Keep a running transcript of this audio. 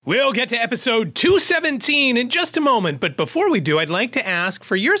We'll get to episode 217 in just a moment, but before we do, I'd like to ask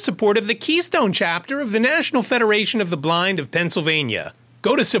for your support of the Keystone chapter of the National Federation of the Blind of Pennsylvania.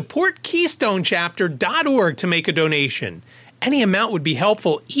 Go to supportkeystonechapter.org to make a donation. Any amount would be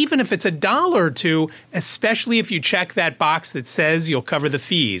helpful, even if it's $1 or $2, especially if you check that box that says you'll cover the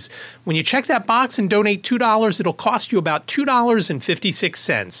fees. When you check that box and donate $2, it'll cost you about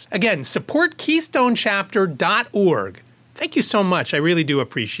 $2.56. Again, supportkeystonechapter.org. Thank you so much. I really do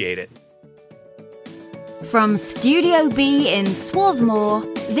appreciate it. From Studio B in Swarthmore,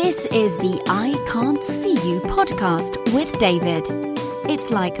 this is the I Can't See You podcast with David. It's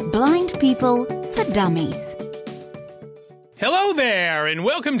like blind people for dummies. Hello there, and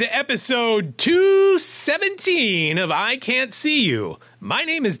welcome to episode 217 of I Can't See You. My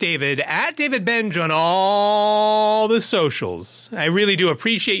name is David, at David Benj on all the socials. I really do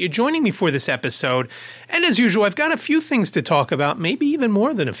appreciate you joining me for this episode. And as usual, I've got a few things to talk about, maybe even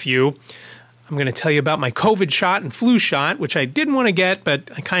more than a few. I'm going to tell you about my COVID shot and flu shot, which I didn't want to get,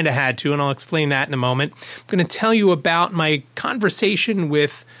 but I kind of had to, and I'll explain that in a moment. I'm going to tell you about my conversation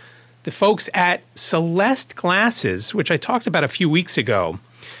with the folks at Celeste Glasses, which I talked about a few weeks ago.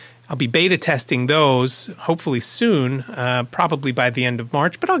 I'll be beta testing those hopefully soon, probably by the end of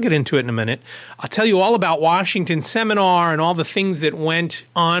March, but I'll get into it in a minute. I'll tell you all about Washington Seminar and all the things that went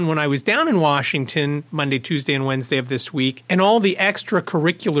on when I was down in Washington Monday, Tuesday, and Wednesday of this week, and all the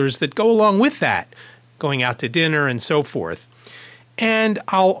extracurriculars that go along with that, going out to dinner and so forth. And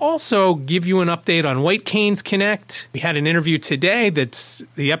I'll also give you an update on White Canes Connect. We had an interview today.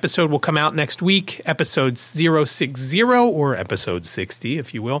 The episode will come out next week, episode 060 or episode 60,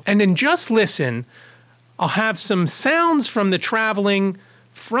 if you will. And in Just Listen, I'll have some sounds from the traveling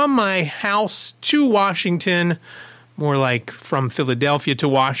from my house to Washington, more like from Philadelphia to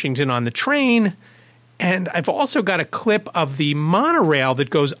Washington on the train. And I've also got a clip of the monorail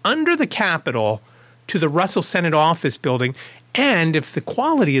that goes under the Capitol to the Russell Senate office building. And if the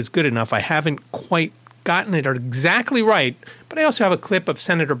quality is good enough, I haven't quite gotten it exactly right, but I also have a clip of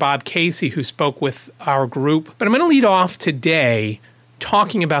Senator Bob Casey who spoke with our group. But I'm going to lead off today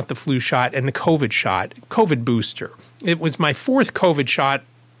talking about the flu shot and the COVID shot, COVID booster. It was my fourth COVID shot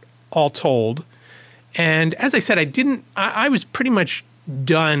all told. And as I said, I was pretty much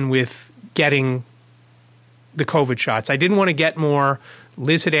done with getting the COVID shots. I didn't want to get more.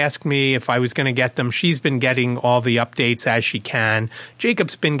 Liz had asked me if I was going to get them. She's been getting all the updates as she can.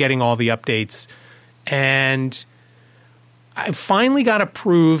 Jacob's been getting all the updates. And I finally got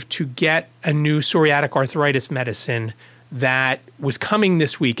approved to get a new psoriatic arthritis medicine that was coming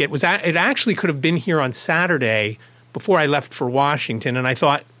this week. It actually could have been here on Saturday before I left for Washington. And I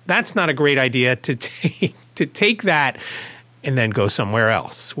thought, that's not a great idea to take that and then go somewhere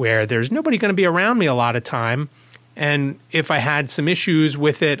else where there's nobody going to be around me a lot of time. And if I had some issues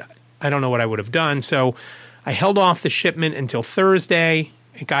with it, I don't know what I would have done. So I held off the shipment until Thursday.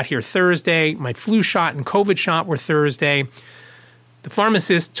 It got here Thursday. My flu shot and COVID shot were Thursday. The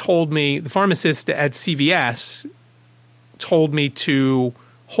pharmacist at CVS told me to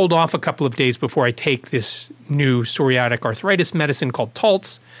hold off a couple of days before I take this new psoriatic arthritis medicine called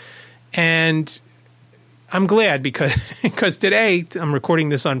Taltz. And I'm glad because today, I'm recording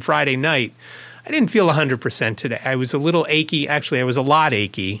this on Friday night, I didn't feel 100% today. I was a little achy. Actually, I was a lot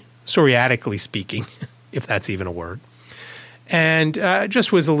achy, psoriatically speaking, if that's even a word. And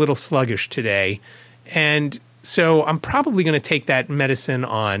just was a little sluggish today. And so I'm probably going to take that medicine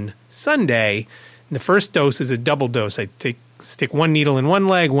on Sunday. And the first dose is a double dose. I stick one needle in one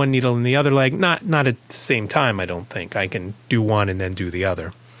leg, one needle in the other leg. Not at the same time, I don't think. I can do one and then do the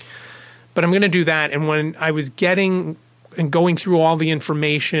other. But I'm going to do that. And when I was getting and going through all the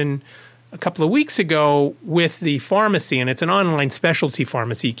information a couple of weeks ago with the pharmacy, and it's an online specialty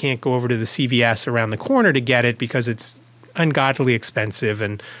pharmacy. You can't go over to the CVS around the corner to get it because it's ungodly expensive,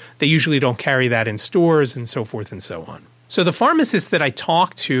 and they usually don't carry that in stores and so forth and so on. So the pharmacist that I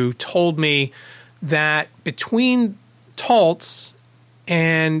talked to told me that between Taltz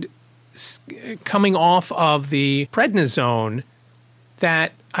and coming off of the prednisone,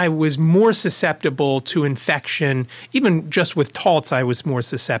 that I was more susceptible to infection. Even just with Taltz, I was more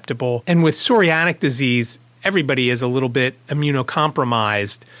susceptible. And with psoriatic disease, everybody is a little bit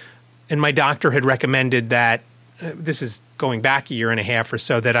immunocompromised. And my doctor had recommended that, this is going back a year and a half or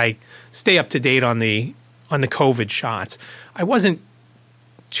so, that I stay up to date on the COVID shots. I wasn't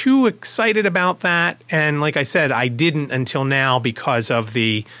too excited about that. And like I said, I didn't until now because of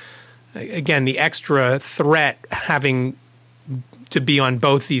the extra threat having to be on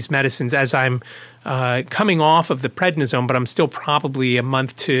both these medicines as I'm coming off of the prednisone, but I'm still probably a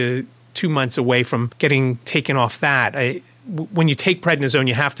month to 2 months away from getting taken off that. when you take prednisone,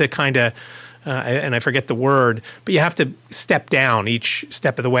 you have to kind of, and I forget the word, but you have to step down each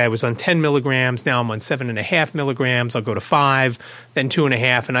step of the way. I was on 10 milligrams. Now I'm on 7.5 milligrams. I'll go to 5, then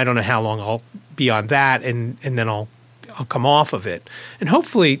 2.5, and I don't know how long I'll be on that, and then I'll come off of it. And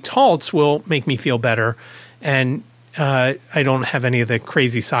hopefully Taltz will make me feel better, and I don't have any of the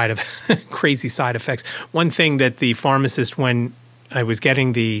crazy side effects. One thing that the pharmacist, when I was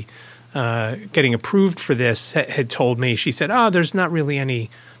getting approved for this, had told me, she said, there's not really any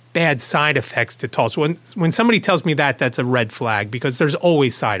bad side effects to Taltz. When somebody tells me that, that's a red flag, because there's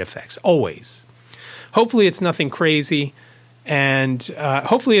always side effects, always. Hopefully it's nothing crazy, and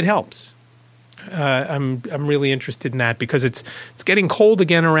hopefully it helps. I'm really interested in that, because it's getting cold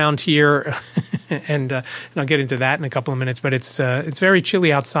again around here, and I'll get into that in a couple of minutes. But it's very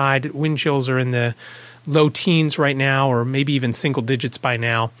chilly outside. Wind chills are in the low teens right now, or maybe even single digits by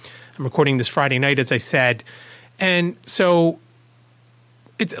now. I'm recording this Friday night, as I said, and so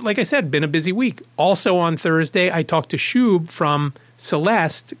it's, like I said, been a busy week. Also on Thursday, I talked to Shub from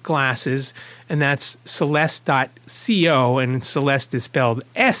Celeste Glasses, and that's celeste.co, and Celeste is spelled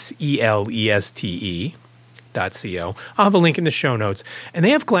SELESTE.co. I'll have a link in the show notes. And they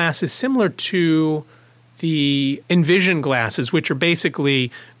have glasses similar to the Envision glasses, which are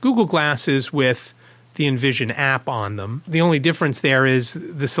basically Google Glasses with the Envision app on them. The only difference there is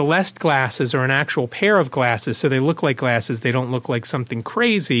the Celeste glasses are an actual pair of glasses, so they look like glasses. They don't look like something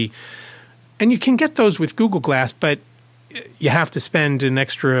crazy. And you can get those with Google Glass, but you have to spend an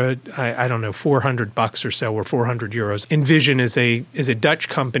extra, I don't know, $400 or so, or 400 euros. Envision is a Dutch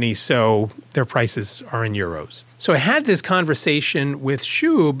company, so their prices are in euros. So I had this conversation with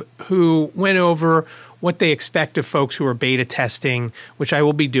Shub, who went over what they expect of folks who are beta testing, which I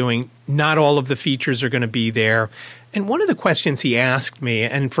will be doing. Not all of the features are going to be there. And one of the questions he asked me,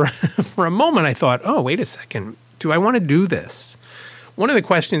 and for a moment I thought, oh, wait a second, do I want to do this? One of the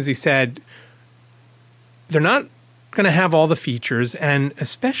questions he said, they're not going to have all the features, and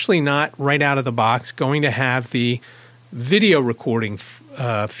especially not right out of the box going to have the video recording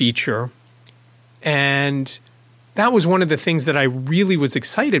feature. And that was one of the things that I really was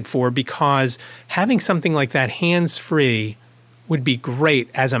excited for, because having something like that hands-free would be great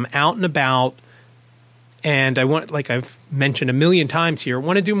as I'm out and about. And I want, like I've mentioned a million times here,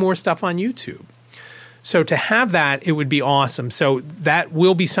 want to do more stuff on YouTube. So to have that, it would be awesome. So that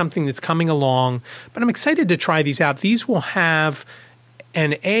will be something that's coming along. But I'm excited to try these out. These will have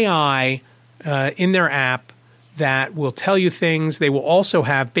an AI in their app that will tell you things. They will also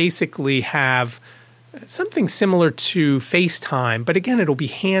basically have something similar to FaceTime, but again, it'll be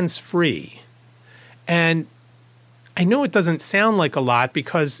hands-free. And I know it doesn't sound like a lot,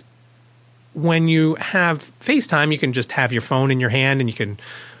 because when you have FaceTime, you can just have your phone in your hand and you can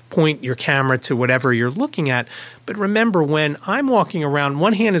point your camera to whatever you're looking at. But remember, when I'm walking around,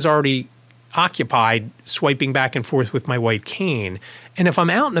 one hand is already occupied swiping back and forth with my white cane. And if I'm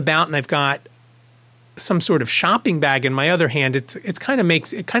out and about and I've got some sort of shopping bag in my other hand, it kind of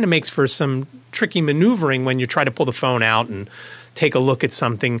makes for some tricky maneuvering when you try to pull the phone out and take a look at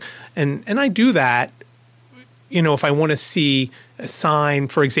something. And I do that, if I want to see a sign.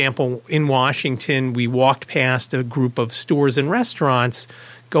 For example, in Washington, we walked past a group of stores and restaurants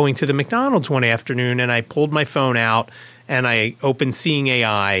going to the McDonald's one afternoon, and I pulled my phone out and I opened Seeing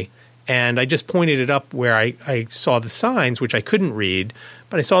AI, and I just pointed it up where I saw the signs, which I couldn't read,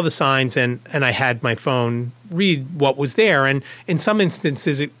 but I saw the signs and I had my phone read what was there. And in some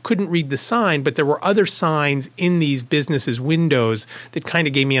instances, it couldn't read the sign, but there were other signs in these businesses' windows that kind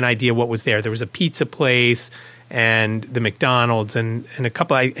of gave me an idea what was there. There was a pizza place and the McDonald's and a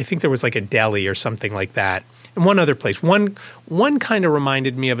couple, I think there was like a deli or something like that. And one other place. One kind of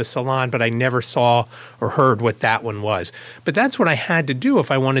reminded me of a salon, but I never saw or heard what that one was. But that's what I had to do if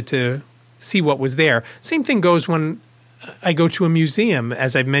I wanted to see what was there. Same thing goes when I go to a museum.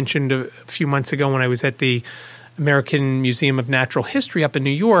 As I mentioned a few months ago when I was at the American Museum of Natural History up in New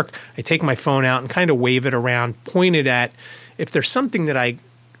York, I take my phone out and kind of wave it around, point it at, if there's something that I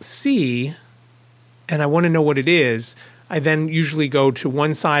see and I want to know what it is, I then usually go to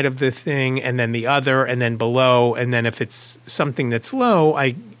one side of the thing and then the other and then below. And then if it's something that's low,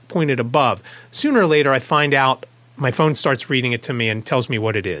 I point it above. Sooner or later, I find out, my phone starts reading it to me and tells me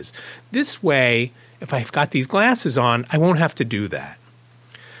what it is. This way, if I've got these glasses on, I won't have to do that.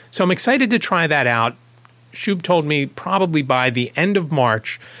 So I'm excited to try that out. Shub told me probably by the end of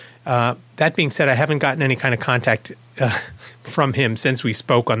March. That being said, I haven't gotten any kind of contact from him since we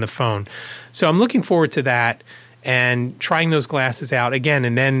spoke on the phone. So I'm looking forward to that. and trying those glasses out again,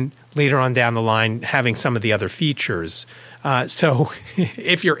 and then later on down the line, having some of the other features. So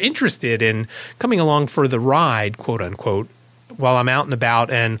if you're interested in coming along for the ride, quote unquote, while I'm out and about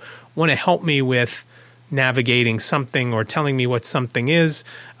and want to help me with navigating something or telling me what something is,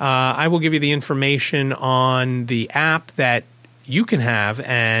 I will give you the information on the app that you can have,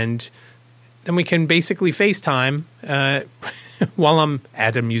 and then we can basically FaceTime while I'm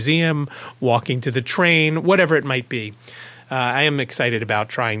at a museum, walking to the train, whatever it might be. I am excited about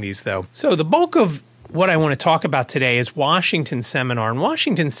trying these, though. So the bulk of what I want to talk about today is Washington Seminar. And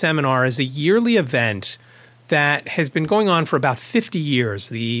Washington Seminar is a yearly event that has been going on for about 50 years.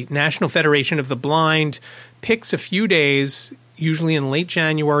 The National Federation of the Blind picks a few days, usually in late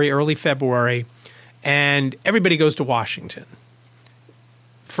January, early February, and everybody goes to Washington.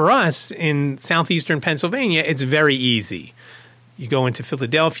 For us in southeastern Pennsylvania, it's very easy. You go into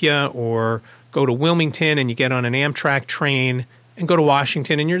Philadelphia or go to Wilmington and you get on an Amtrak train and go to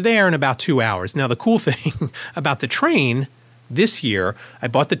Washington, and you're there in about 2 hours. Now, the cool thing about the train this year, I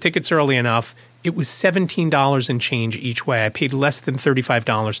bought the tickets early enough. It was $17 and change each way. I paid less than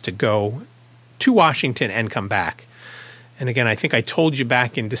 $35 to go to Washington and come back. And again, I think I told you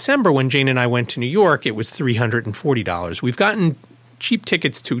back in December when Jane and I went to New York, it was $340. We've gotten cheap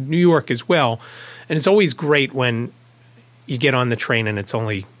tickets to New York as well, and it's always great when you get on the train and it's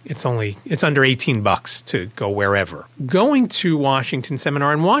under $18 to go wherever. Going to Washington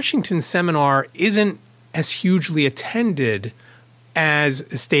Seminar, and Washington Seminar isn't as hugely attended as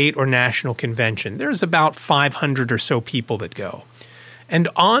a state or national convention. There's about 500 or so people that go. And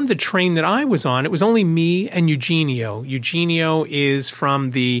on the train that I was on, it was only me and Eugenio. Eugenio is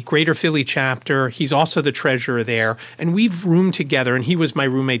from the Greater Philly chapter. He's also the treasurer there. And we've roomed together, and he was my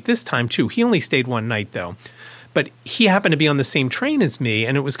roommate this time too. He only stayed one night though. But he happened to be on the same train as me,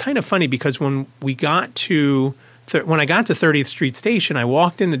 and it was kind of funny because when I got to 30th Street Station, I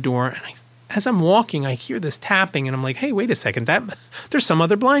walked in the door, and as I'm walking, I hear this tapping, and I'm like, hey, wait a second, there's some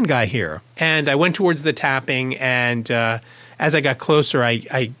other blind guy here. And I went towards the tapping, and as I got closer,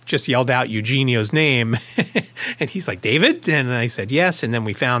 I just yelled out Eugenio's name, and he's like, David? And I said, yes, and then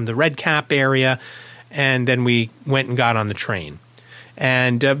we found the red cap area, and then we went and got on the train.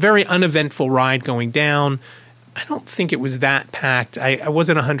 And a very uneventful ride going down. I don't think it was that packed. I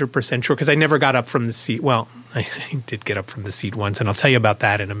wasn't 100% sure because I never got up from the seat. Well, I did get up from the seat once, and I'll tell you about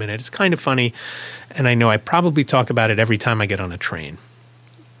that in a minute. It's kind of funny, and I know I probably talk about it every time I get on a train.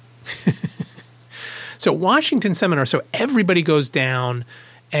 So Washington Seminar, so everybody goes down,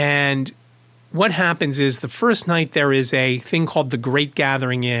 and what happens is the first night there is a thing called the Great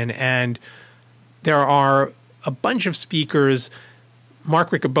Gathering In, and there are a bunch of speakers.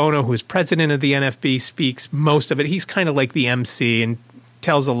 Mark Riccobono, who is president of the NFB, speaks most of it. He's kind of like the MC and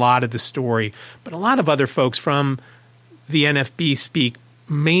tells a lot of the story. But a lot of other folks from the NFB speak,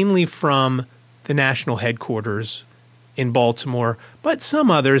 mainly from the national headquarters in Baltimore. But some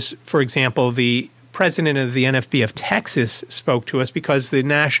others, for example, the president of the NFB of Texas spoke to us because the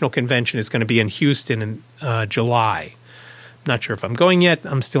national convention is going to be in Houston in July. I'm not sure if I'm going yet.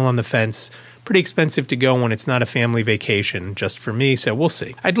 I'm still on the fence. Pretty expensive to go when it's not a family vacation just for me, so we'll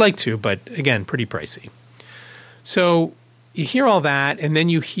see. I'd like to, but again, pretty pricey. So you hear all that, and then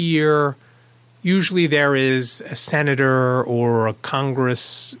you hear usually there is a senator or a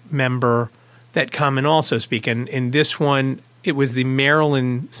Congress member that come and also speak. And in this one, it was the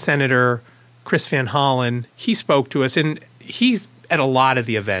Maryland Senator Chris Van Hollen. He spoke to us, and he's at a lot of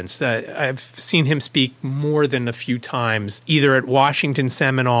the events. I've seen him speak more than a few times, either at Washington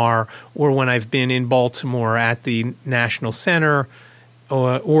Seminar or when I've been in Baltimore at the National Center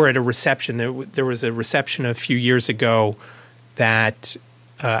or at a reception. There was a reception a few years ago that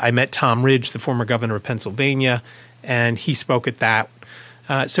I met Tom Ridge, the former governor of Pennsylvania, and he spoke at that.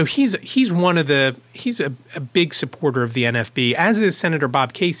 So he's a big supporter of the NFB, as is Senator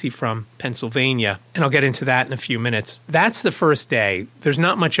Bob Casey from Pennsylvania, and I'll get into that in a few minutes. That's the first day. There's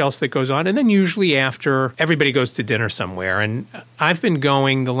not much else that goes on, and then usually after, everybody goes to dinner somewhere. And I've been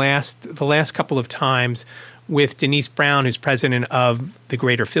going the last couple of times with Denise Brown, who's president of the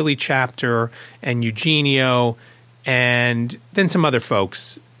Greater Philly chapter, and Eugenio, and then some other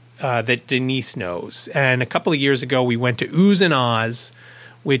folks that Denise knows. And a couple of years ago, we went to Oohs and Ahs,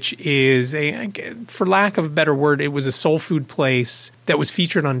 which is, for lack of a better word, it was a soul food place that was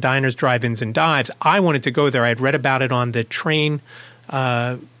featured on Diners, Drive-Ins, and Dives. I wanted to go there. I had read about it on the train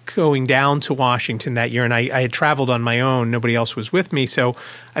going down to Washington that year, and I had traveled on my own. Nobody else was with me. So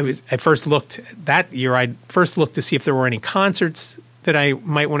I first looked to see if there were any concerts that I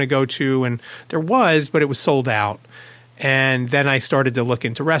might want to go to, and there was, but it was sold out. And then I started to look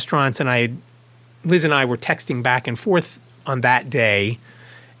into restaurants, and I had Liz and I were texting back and forth on that day,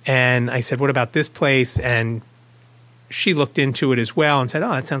 and I said, what about this place? And she looked into it as well and said,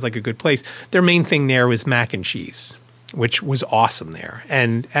 oh, that sounds like a good place. Their main thing there was mac and cheese, which was awesome there.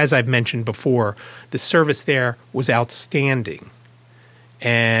 And as I've mentioned before, the service there was outstanding.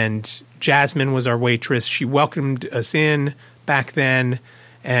 And Jasmine was our waitress. She welcomed us in back then,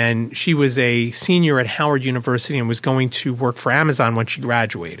 and she was a senior at Howard University and was going to work for Amazon when she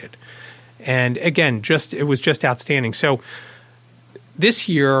graduated. And again, it was just outstanding. So this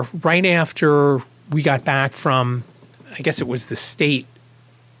year, right after we got back from, I guess it was the state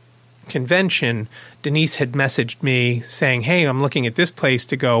convention, Denise had messaged me saying, hey, I'm looking at this place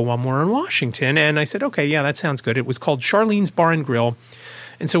to go while we're in Washington. And I said, okay, yeah, that sounds good. It was called Charlene's Bar and Grill.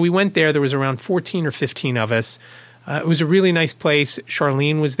 And so we went there. There was around 14 or 15 of us. It was a really nice place.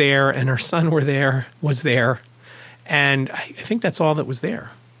 Charlene was there, and her son was there. And I think that's all that was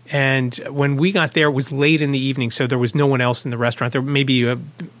there. And when we got there, it was late in the evening, so there was no one else in the restaurant. There may be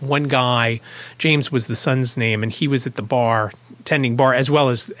one guy. James was the son's name, and he was at the bar, tending bar, as well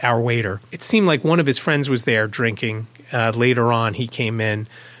as our waiter. It seemed like one of his friends was there drinking. Later on, he came in.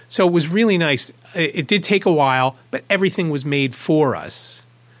 So it was really nice. It did take a while, but everything was made for us.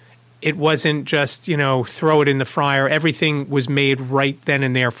 It wasn't just, throw it in the fryer. Everything was made right then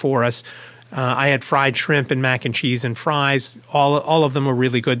and there for us. I had fried shrimp and mac and cheese and fries. All of them were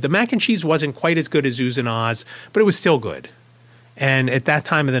really good. The mac and cheese wasn't quite as good as Oohs and Ahs, but it was still good. And at that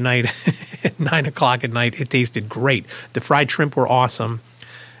time of the night, at 9 o'clock at night, it tasted great. The fried shrimp were awesome.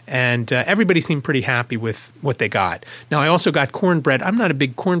 And everybody seemed pretty happy with what they got. Now, I also got cornbread. I'm not a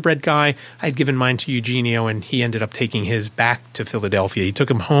big cornbread guy. I had given mine to Eugenio, and he ended up taking his back to Philadelphia. He took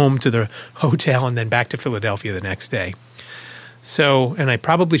him home to the hotel and then back to Philadelphia the next day. So, and I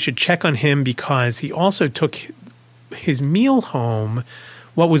probably should check on him because he also took his meal home,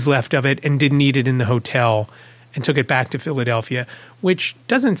 what was left of it, and didn't eat it in the hotel and took it back to Philadelphia, which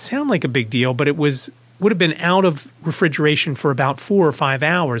doesn't sound like a big deal, but it would have been out of refrigeration for about 4 or 5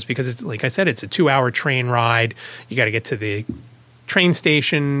 hours because, it's, like I said, it's a 2-hour train ride. You got to get to the train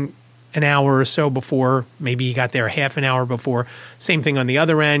station an hour or so before. Maybe you got there a half an hour before. Same thing on the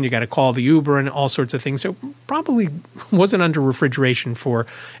other end. You got to call the Uber and all sorts of things. So probably wasn't under refrigeration for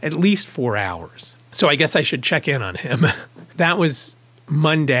at least 4 hours. So I guess I should check in on him. That was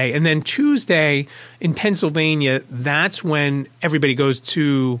Monday. And then Tuesday in Pennsylvania, that's when everybody goes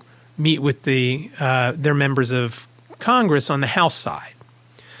to meet with their members of Congress on the House side.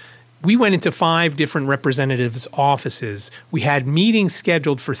 We went into 5 different representatives' offices. We had meetings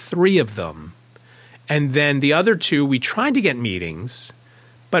scheduled for 3 of them. And then the other 2, we tried to get meetings,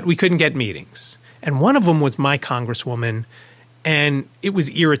 but we couldn't get meetings. And one of them was my congresswoman, and it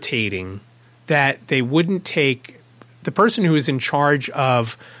was irritating that they wouldn't take the person who is in charge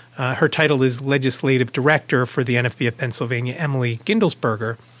of, her title is legislative director for the NFB of Pennsylvania, Emily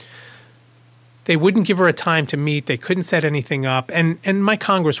Gindelsberger. They wouldn't give her a time to meet. They couldn't set anything up. And my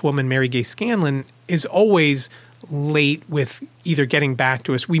congresswoman, Mary Gay Scanlon, is always late with either getting back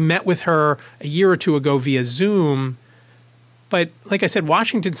to us. We met with her a year or 2 ago via Zoom. But like I said,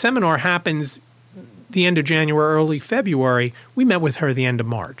 Washington Seminar happens the end of January, early February. We met with her the end of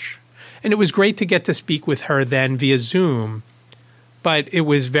March. And it was great to get to speak with her then via Zoom. But it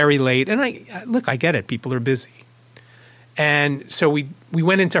was very late. And I get it. People are busy. And so we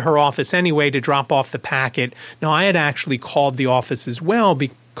went into her office anyway to drop off the packet. Now, I had actually called the office as well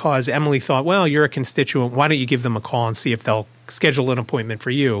because Emily thought, well, you're a constituent. Why don't you give them a call and see if they'll schedule an appointment for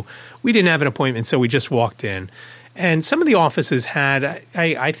you? We didn't have an appointment, so we just walked in. And some of the offices had,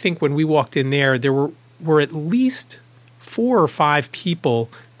 I think when we walked in there were at least 4 or 5 people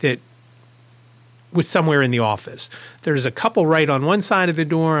that was somewhere in the office. There's a couple right on one side of the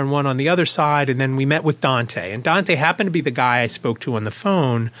door and one on the other side, and then we met with Dante. And Dante happened to be the guy I spoke to on the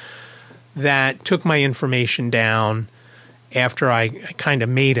phone that took my information down after I kind of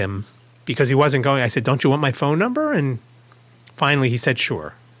made him because he wasn't going. I said, don't you want my phone number? And finally he said,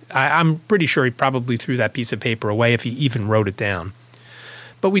 sure. I'm pretty sure he probably threw that piece of paper away if he even wrote it down.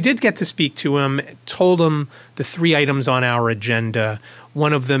 But we did get to speak to him, told him the 3 items on our agenda.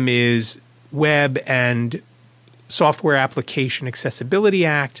 One of them is Web and Software Application Accessibility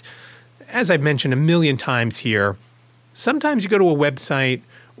Act. As I've mentioned a million times here, sometimes you go to a website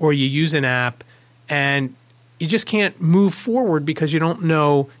or you use an app and you just can't move forward because you don't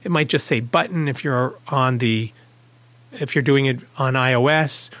know. It might just say button if you're doing it on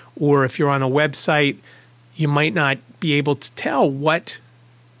iOS, or if you're on a website, you might not be able to tell what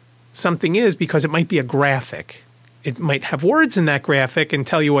something is because it might be a graphic. It might have words in that graphic and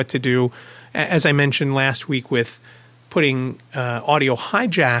tell you what to do. As I mentioned last week with putting Audio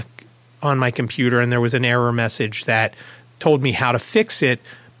Hijack on my computer and there was an error message that told me how to fix it,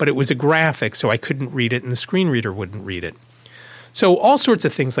 but it was a graphic, so I couldn't read it and the screen reader wouldn't read it. So all sorts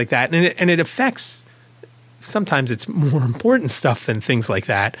of things like that. And it affects, sometimes it's more important stuff than things like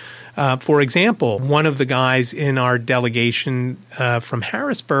that. For example, one of the guys in our delegation from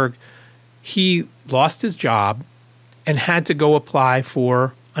Harrisburg, he lost his job and had to go apply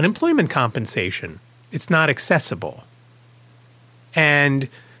for unemployment compensation. It's not accessible. And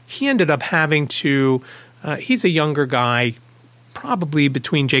he ended up having to, he's a younger guy, probably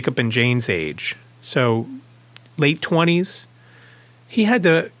between Jacob and Jane's age, so late 20s. He had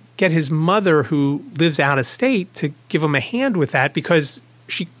to get his mother, who lives out of state, to give him a hand with that because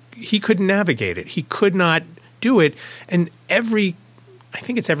he couldn't navigate it. He could not do it. And I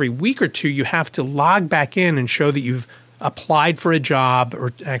think it's every week or two, you have to log back in and show that you've applied for a job,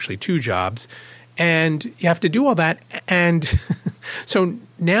 or actually 2 jobs, and you have to do all that. And so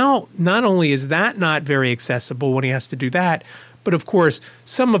now not only is that not very accessible when he has to do that, but of course,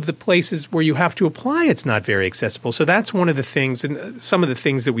 some of the places where you have to apply, it's not very accessible. So that's one of the things, and some of the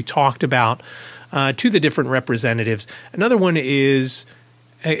things that we talked about to the different representatives. Another one is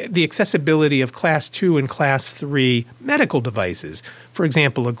the accessibility of Class 2 and Class 3 medical devices. For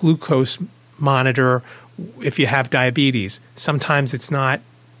example, a glucose monitor if you have diabetes. Sometimes it's not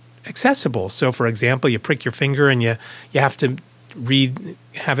accessible. So, for example, you prick your finger and you have to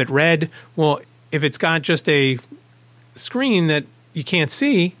have it read. Well, if it's got just a screen that you can't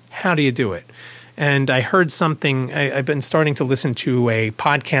see, how do you do it? And I heard something, I've been starting to listen to a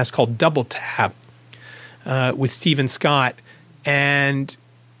podcast called Double Tap with Stephen Scott, and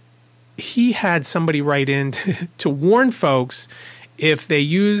he had somebody write in to warn folks if they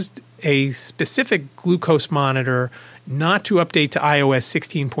used a specific glucose monitor not to update to iOS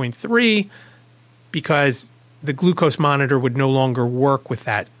 16.3 because the glucose monitor would no longer work with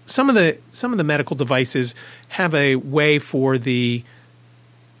that. Some of the medical devices have a way for the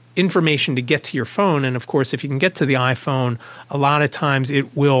information to get to your phone, and of course, if you can get to the iPhone, a lot of times you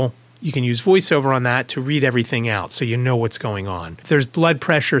can use VoiceOver on that to read everything out, so you know what's going on. There's blood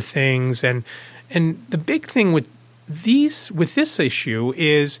pressure things, and the big thing with this issue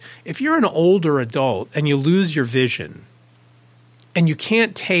is if you're an older adult and you lose your vision, and you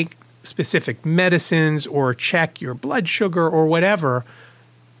can't take specific medicines or check your blood sugar or whatever,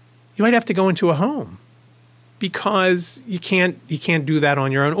 you might have to go into a home because you can't do that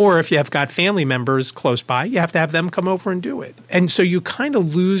on your own. Or if you have got family members close by, you have to have them come over and do it. And so you kind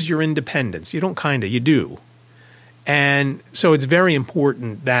of lose your independence. You don't kind of, you do. And so it's very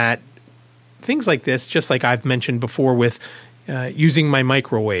important that things like this, just like I've mentioned before with using my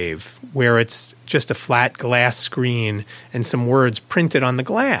microwave, where it's just a flat glass screen and some words printed on the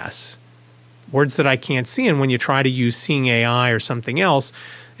glass, words that I can't see. And when you try to use Seeing AI or something else,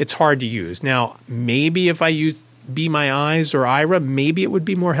 it's hard to use. Now, maybe if I use Be My Eyes or Ira, maybe it would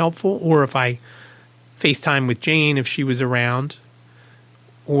be more helpful. Or if I FaceTime with Jane if she was around.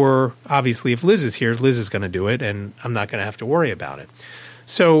 Or obviously if Liz is here, Liz is going to do it and I'm not going to have to worry about it.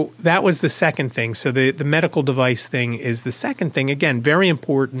 So that was the second thing. So the medical device thing is the second thing. Again, very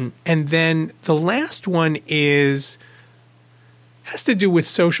important. And then the last one has to do with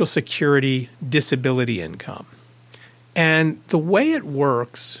Social Security disability income. And the way it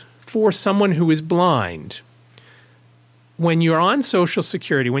works for someone who is blind, when you're on Social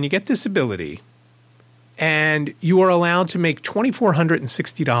Security, when you get disability, and you are allowed to make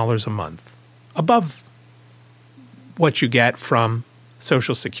 $2,460 a month above what you get from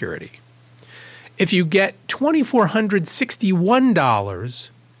Social Security. If you get $2,461,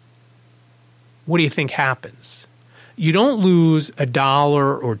 what do you think happens? You don't lose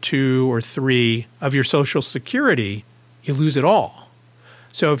 $1 or $2 or $3 of your Social Security. You lose it all.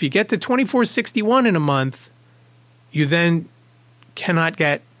 So if you get to $2,461 in a month, you then cannot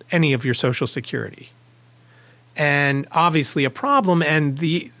get any of your Social Security. And obviously a problem, and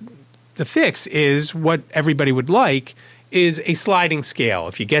the fix is what everybody would like, is a sliding scale.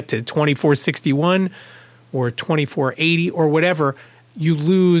 If you get to 2461 or 2480 or whatever, you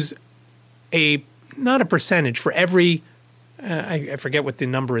lose not a percentage for every, I forget what the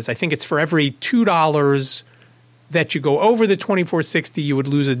number is. I think it's for every $2 that you go over the 2460, you would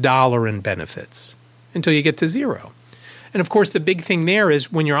lose $1 in benefits until you get to zero. And of course, the big thing there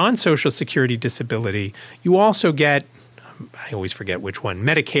is when you're on Social Security disability, you also get, I always forget which one,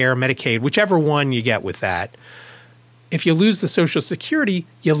 Medicare, Medicaid, whichever one you get with that. If you lose the Social Security,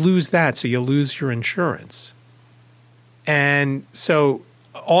 you lose that, so you lose your insurance. And so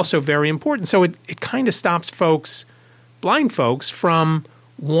also very important. So it kind of stops folks, blind folks, from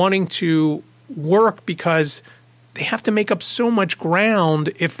wanting to work because they have to make up so much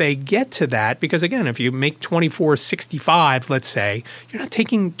ground if they get to that. Because again, if you make 2465, let's say, you're not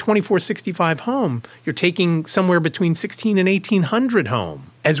taking 2465 home. You're taking somewhere between 16 and 1800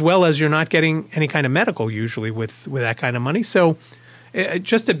 home, as well as you're not getting any kind of medical usually with that kind of money. So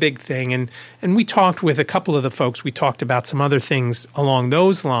just a big thing. And we talked with a couple of the folks. We talked about some other things along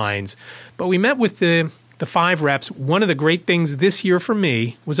those lines. But we met with the 5 reps. One of the great things this year for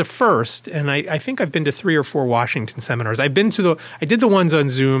me was a first, and I think I've been to 3 or 4 Washington seminars. I did the ones on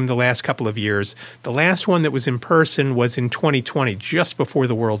Zoom the last couple of years. The last one that was in person was in 2020, just before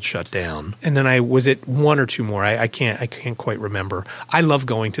the world shut down. And then I was at 1 or 2 more. I can't quite remember. I love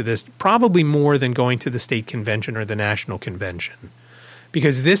going to this, probably more than going to the state convention or the national convention,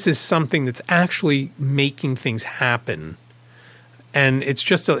 because this is something that's actually making things happen. And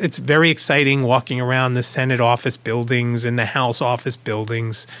it's very exciting walking around the Senate office buildings and the House office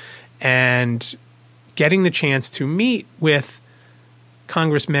buildings and getting the chance to meet with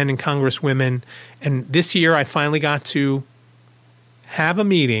congressmen and congresswomen. And this year I finally got to have a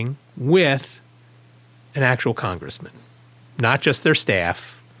meeting with an actual congressman, not just their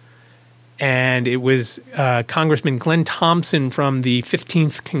staff. And it was Congressman Glenn Thompson from the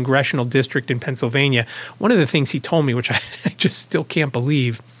 15th Congressional District in Pennsylvania. One of the things he told me, which I just still can't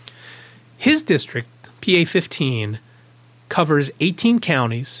believe, his district, PA 15, covers 18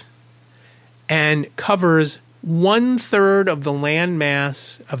 counties and covers 1/3 of the land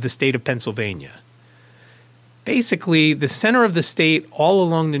mass of the state of Pennsylvania. Basically, the center of the state all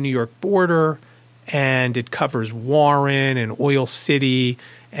along the New York border, and it covers Warren and Oil City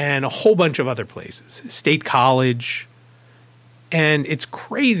and a whole bunch of other places, State College. And it's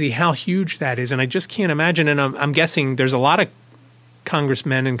crazy how huge that is. And I just can't imagine. And I'm guessing there's a lot of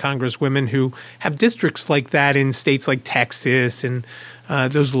congressmen and congresswomen who have districts like that in states like Texas and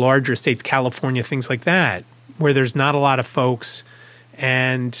those larger states, California, things like that, where there's not a lot of folks.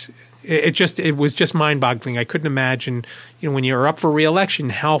 And it was just mind-boggling. I couldn't imagine, when you're up for re-election,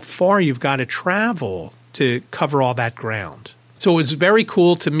 how far you've got to travel to cover all that ground. So it was very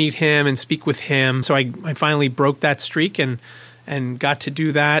cool to meet him and speak with him. So I finally broke that streak and got to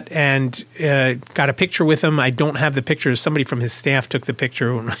do that and got a picture with him. I don't have the picture. Somebody from his staff took the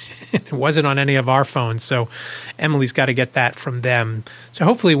picture. It wasn't on any of our phones. So Emily's got to get that from them. So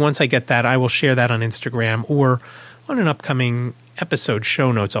hopefully once I get that, I will share that on Instagram or on an upcoming episode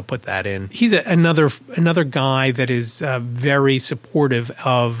show notes. I'll put that in. He's another guy that is very supportive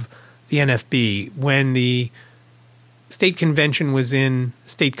of the NFB. When the state convention was in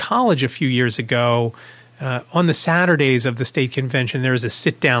State College a few years ago, on the Saturdays of the state convention, there was a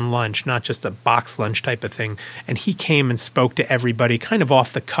sit-down lunch, not just a box lunch type of thing. And he came and spoke to everybody kind of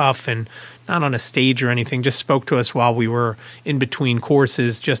off the cuff and not on a stage or anything, just spoke to us while we were in between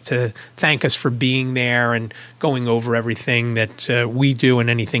courses just to thank us for being there and going over everything that we do and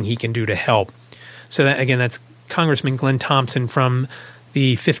anything he can do to help. So that's Congressman Glenn Thompson from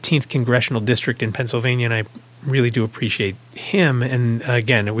the 15th Congressional District in Pennsylvania, and I really do appreciate him. And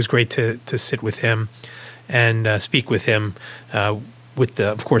again, it was great to sit with him and speak with him, with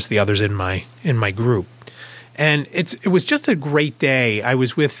of course the others in my group. And it was just a great day. I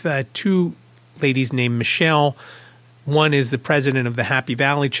was with 2 ladies named Michelle. One is the president of the Happy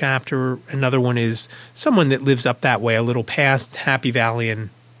Valley chapter. Another one is someone that lives up that way, a little past Happy Valley in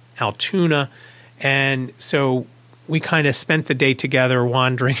Altoona. And so we kind of spent the day together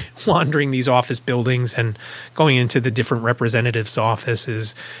wandering these office buildings and going into the different representatives'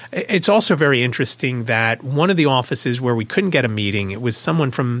 offices. It's also very interesting that one of the offices where we couldn't get a meeting, it was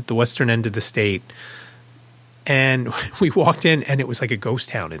someone from the western end of the state. And we walked in, and it was like a ghost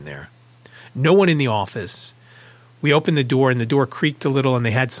town in there. No one in the office. We opened the door, and the door creaked a little, and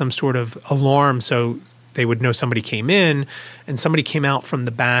they had some sort of alarm so they would know somebody came in, and somebody came out from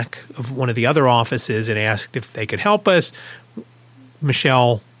the back of one of the other offices and asked if they could help us.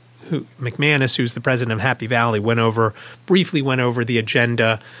 Michelle McManus, who's the president of Happy Valley, briefly went over the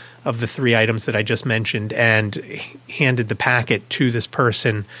agenda of the 3 items that I just mentioned and handed the packet to this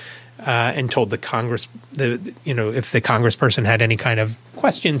person and told the Congress, if the congressperson had any kind of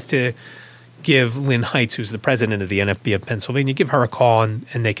questions to give Lynn Heights, who's the president of the NFB of Pennsylvania, give her a call and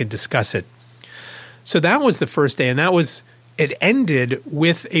they could discuss it. So that was the first day, and it ended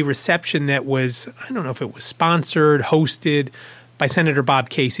with a reception that was, I don't know if it was sponsored, hosted by Senator Bob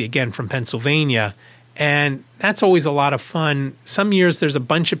Casey, again from Pennsylvania, and that's always a lot of fun. Some years there's a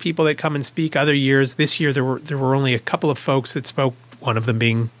bunch of people that come and speak. Other years, this year there were only a couple of folks that spoke, one of them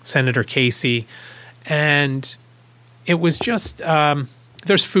being Senator Casey, and it was just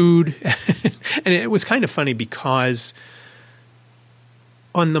there's food, and it was kind of funny because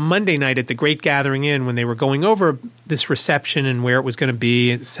on the Monday night at the Great Gathering Inn, when they were going over this reception and where it was going to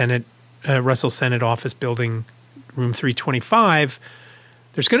be at Russell Senate Office Building, room 325,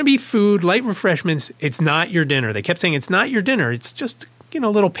 there's going to be food, light refreshments. It's not your dinner. They kept saying it's not your dinner. It's just, a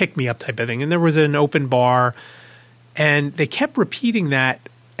little pick-me-up type of thing. And there was an open bar. And they kept repeating that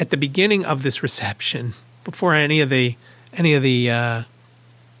at the beginning of this reception before any of the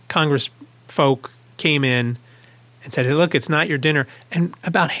Congress folk came in and said, hey, look, it's not your dinner. And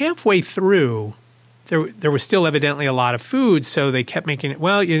about halfway through, there was still evidently a lot of food, so they kept making it,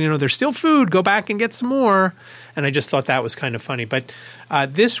 well, there's still food. Go back and get some more. And I just thought that was kind of funny. But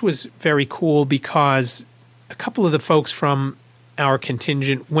this was very cool because a couple of the folks from our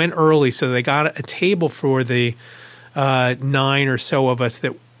contingent went early, so they got a table for the 9 or so of us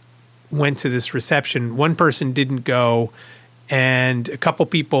that went to this reception. One person didn't go, and a couple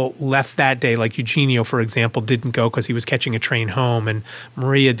people left that day, like Eugenio, for example, didn't go because he was catching a train home, and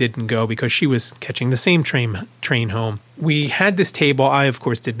Maria didn't go because she was catching the same train home. We had this table. I, of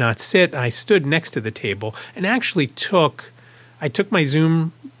course, did not sit. I stood next to the table and actually took my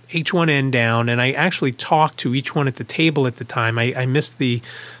Zoom H1N down, and I actually talked to each one at the table at the time. I missed the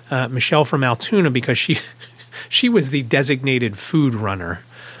Michelle from Altoona because she was the designated food runner.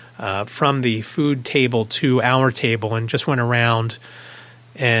 From the food table to our table, and just went around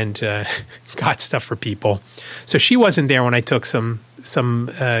and got stuff for people. So she wasn't there when I took some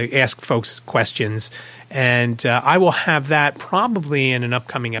ask folks questions, and I will have that probably in an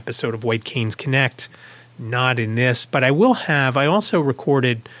upcoming episode of White Canes Connect, not in this, but I also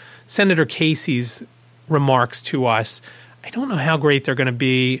recorded Senator Casey's remarks to us. I don't know how great they're going to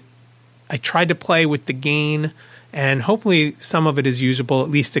be. I tried to play with the gain, and hopefully some of it is usable, at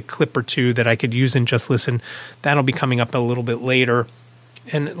least a clip or two that I could use and just listen. That'll be coming up a little bit later.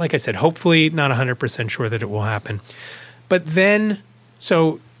 And like I said, hopefully not 100% sure that it will happen. But then,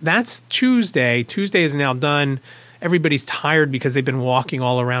 so that's Tuesday. Tuesday is now done. Everybody's tired because they've been walking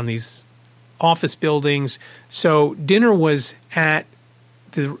all around these office buildings. So dinner was at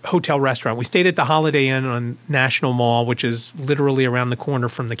the hotel restaurant. We stayed at the Holiday Inn on National Mall, which is literally around the corner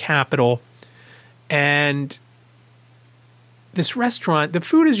from the Capitol. And this restaurant, the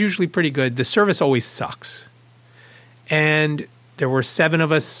food is usually pretty good. The service always sucks. And there were 7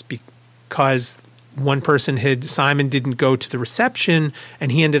 of us because one person Simon didn't go to the reception,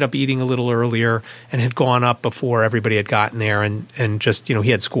 and he ended up eating a little earlier and had gone up before everybody had gotten there, and just, he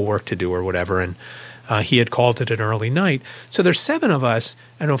had schoolwork to do or whatever, and he had called it an early night. So there's 7 of us,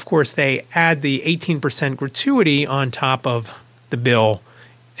 and of course they add the 18% gratuity on top of the bill,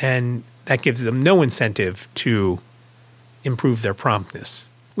 and that gives them no incentive to improve their promptness.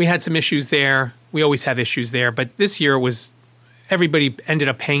 We had some issues there. We always have issues there, but this year everybody ended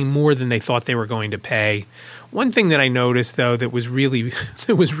up paying more than they thought they were going to pay. One thing that I noticed, though, that was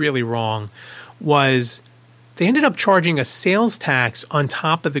really wrong was they ended up charging a sales tax on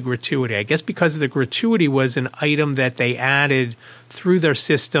top of the gratuity. I guess because the gratuity was an item that they added through their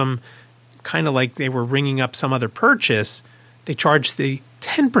system, kind of like they were ringing up some other purchase, they charged the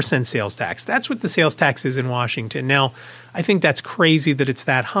 10% sales tax. That's what the sales tax is in Washington. Now, I think that's crazy that it's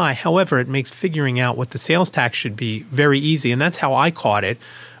that high. However, it makes figuring out what the sales tax should be very easy, and that's how I caught it.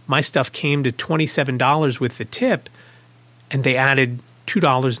 My stuff came to $27 with the tip, and they added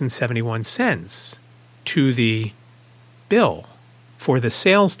 $2.71 to the bill for the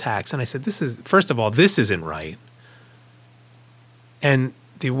sales tax. And I said, first of all, this isn't right. And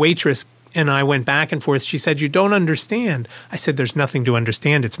the waitress and I went back and forth. She said, you don't understand. I said, there's nothing to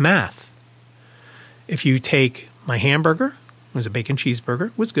understand. It's math. If you take my hamburger, it was a bacon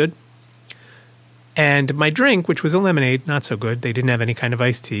cheeseburger, was good, and my drink, which was a lemonade, not so good. They didn't have any kind of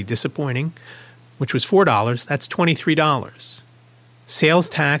iced tea, disappointing, which was $4. That's $23. Sales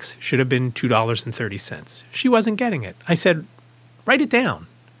tax should have been $2.30. She wasn't getting it. I said, write it down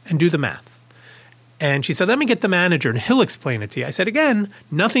and do the math. And she said, let me get the manager and he'll explain it to you. I said, again,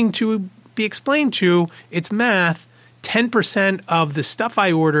 nothing to be explained to. It's math. 10% of the stuff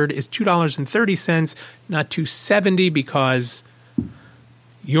I ordered is $2.30, not $2.70, because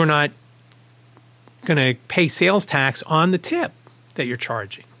you're not going to pay sales tax on the tip that you're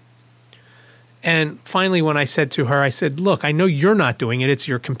charging. And finally, when I said to her, I said, look, I know you're not doing it. It's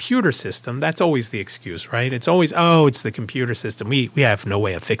your computer system. That's always the excuse, right? It's always, it's the computer system. We have no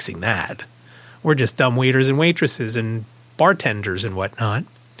way of fixing that. We're just dumb waiters and waitresses and bartenders and whatnot.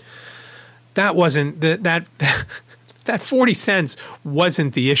 That wasn't that 40 cents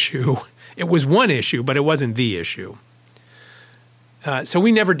wasn't the issue. It was one issue, but it wasn't the issue. So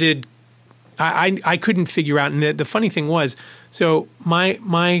we never did. I couldn't figure out. And the funny thing was, so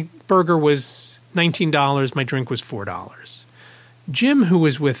my burger was $19. My drink was $4. Jim, who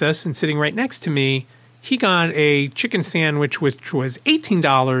was with us and sitting right next to me, he got a chicken sandwich, which was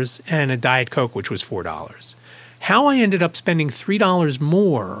 $18, and a Diet Coke, which was $4. How I ended up spending $3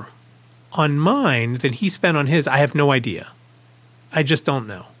 more on mine than he spent on his, I have no idea. I just don't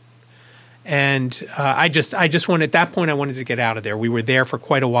know. And I just wanted, at that point, I wanted to get out of there. We were there for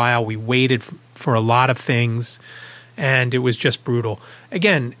quite a while. We waited for a lot of things, and it was just brutal.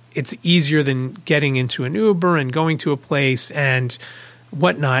 Again, it's easier than getting into an Uber and going to a place and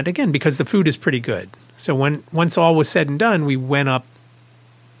whatnot, again, because the food is pretty good. So once all was said and done, we went up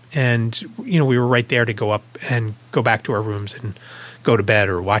and, we were right there to go up and go back to our rooms and go to bed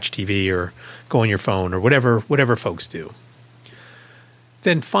or watch TV or go on your phone or whatever folks do.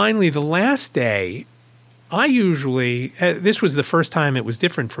 Then finally, the last day, I usually, this was the first time it was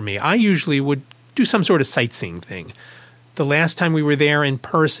different for me, I usually would do some sort of sightseeing thing. The last time we were there in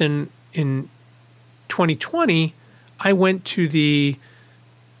person in 2020, I went to the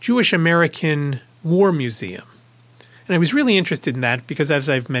Jewish American War Museum. And I was really interested in that because, as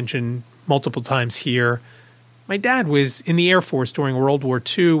I've mentioned multiple times here, my dad was in the Air Force during World War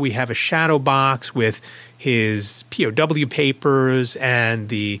II. We have a shadow box with his POW papers and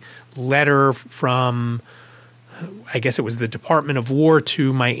the letter from, I guess it was the Department of War,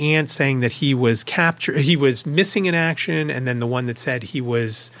 to my aunt saying that he was captured, he was missing in action, and then the one that said he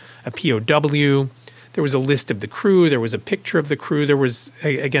was a POW. There was a list of the crew. There was a picture of the crew. There was,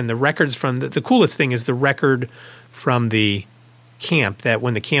 again, the records from the coolest thing is the record from the camp, that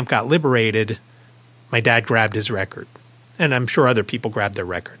when the camp got liberated, my dad grabbed his record. And I'm sure other people grabbed their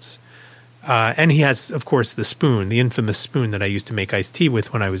records. And he has, of course, the spoon, the infamous spoon that I used to make iced tea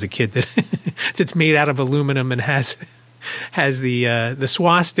with when I was a kid, that's made out of aluminum and has the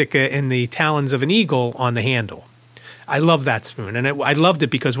swastika and the talons of an eagle on the handle. I love that spoon, and I loved it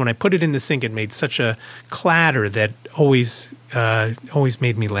because when I put it in the sink, it made such a clatter that always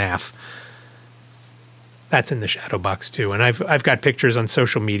made me laugh. That's in the shadow box too, and I've got pictures on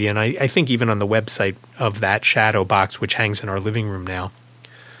social media, and I think even on the website of that shadow box, which hangs in our living room now.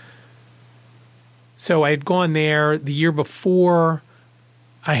 So I had gone there the year before.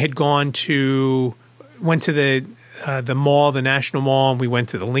 I had went to the mall, the National Mall, and we went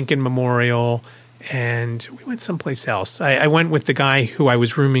to the Lincoln Memorial. And we went someplace else. I went with the guy who I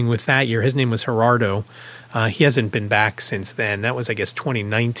was rooming with that year. His name was Gerardo. He hasn't been back since then. That was, I guess,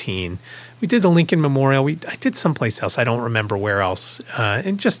 2019. We did the Lincoln Memorial. I did someplace else. I don't remember where else.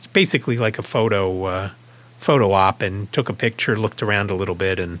 And just basically like a photo op, and took a picture, looked around a little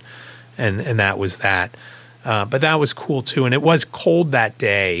bit, and that was that. But that was cool too. And it was cold that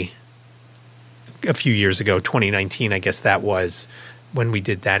day a few years ago, 2019, I guess that was, when we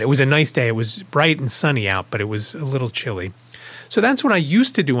did that. It was a nice day. It was bright and sunny out, but it was a little chilly. So that's what I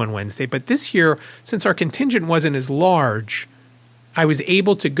used to do on Wednesday. But this year, since our contingent wasn't as large, I was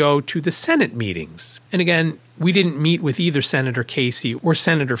able to go to the Senate meetings. And again, we didn't meet with either Senator Casey or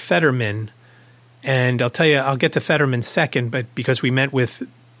Senator Fetterman. And I'll tell you, I'll get to Fetterman second, but because we met with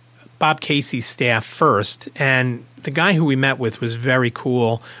Bob Casey's staff first. And the guy who we met with was very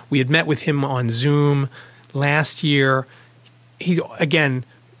cool. We had met with him on Zoom last year.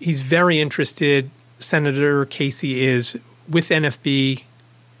 He's very interested. Senator Casey is with NFB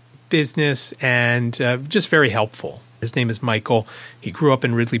business and just very helpful. His name is Michael. He grew up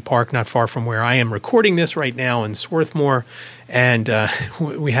in Ridley Park, not far from where I am recording this right now in Swarthmore. And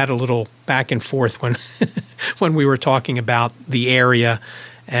we had a little back and forth when we were talking about the area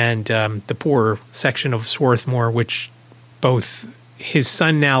and the poorer section of Swarthmore, which both his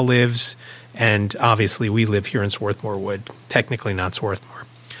son now lives, and obviously we live here in Swarthmore Wood, technically not Swarthmore.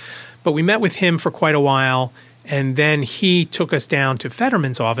 But we met with him for quite a while, and then he took us down to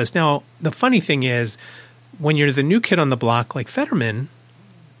Fetterman's office. Now, the funny thing is, when you're the new kid on the block like Fetterman,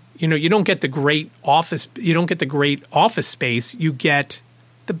 you don't get the great office. You don't get the great office space. You get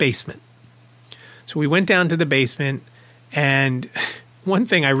the basement. So we went down to the basement, and one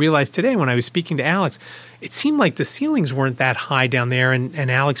thing I realized today when I was speaking to Alex, it seemed like the ceilings weren't that high down there, and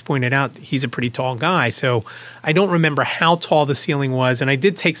Alex pointed out he's a pretty tall guy, so I don't remember how tall the ceiling was, and I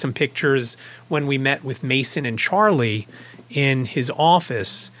did take some pictures when we met with Mason and Charlie in his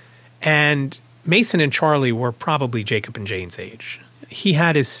office, and Mason and Charlie were probably Jacob and Jane's age. He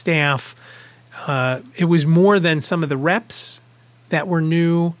had his staff. It was more than some of the reps that were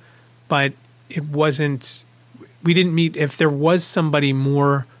new, but it wasn't – we didn't meet – if there was somebody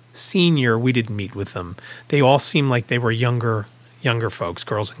more senior, we didn't meet with them. They all seemed like they were younger folks,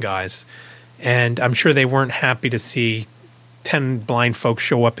 girls and guys. And I'm sure they weren't happy to see 10 blind folks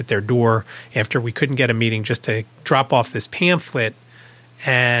show up at their door after we couldn't get a meeting just to drop off this pamphlet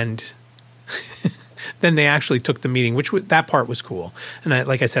and then they actually took the meeting, that part was cool. And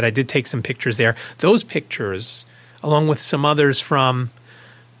like I said, I did take some pictures there. Those pictures, along with some others from,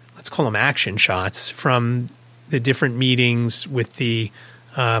 let's call them action shots, from the different meetings with the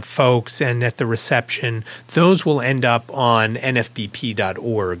folks and at the reception, those will end up on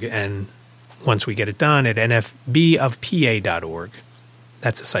nfbp.org. And once we get it done, at nfbofpa.org.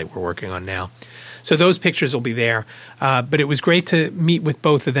 That's the site we're working on now. So those pictures will be there. But it was great to meet with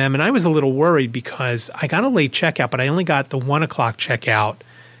both of them. And I was a little worried because I got a late checkout, but I only got the 1 o'clock checkout.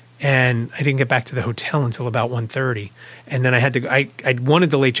 And I didn't get back to the hotel until about 1:30. And then I wanted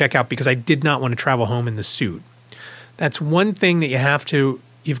the late checkout because I did not want to travel home in the suit. That's one thing that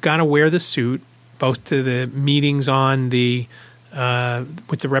you've got to wear the suit, both to the meetings on the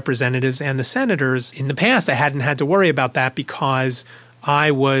with the representatives and the senators. In the past, I hadn't had to worry about that because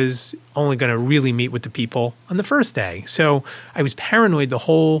I was only going to really meet with the people on the first day. So I was paranoid the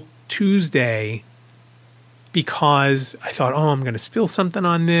whole Tuesday because I thought, I'm going to spill something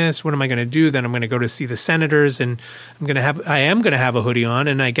on this. What am I going to do? Then I'm going to go to see the senators, and I am going to have a hoodie on.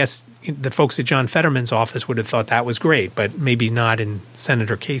 And I guess the folks at John Fetterman's office would have thought that was great, but maybe not in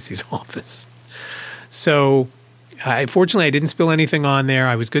Senator Casey's office. So fortunately, I didn't spill anything on there.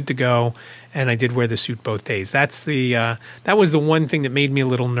 I was good to go, and I did wear the suit both days. That was the one thing that made me a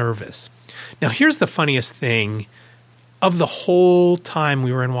little nervous. Now, here's the funniest thing. Of the whole time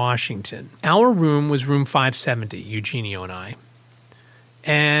we were in Washington, our room was room 570, Eugenio and I.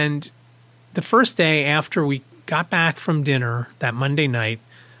 And the first day after we got back from dinner that Monday night,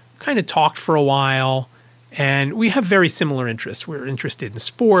 kind of talked for a while, and we have very similar interests. We're interested in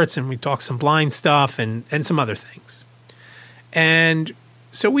sports, and we talk some blind stuff and some other things. And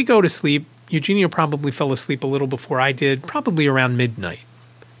so we go to sleep. Eugenio probably fell asleep a little before I did, probably around midnight,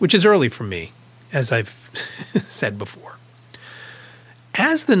 which is early for me, as I've said before.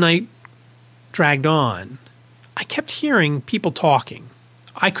 As the night dragged on, I kept hearing people talking.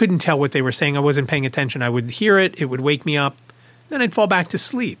 I couldn't tell what they were saying. I wasn't paying attention. I would hear it. It would wake me up. Then I'd fall back to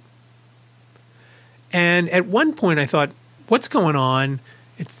sleep. And at one point I thought, what's going on?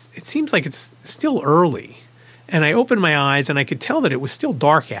 It seems like it's still early. And I opened my eyes and I could tell that it was still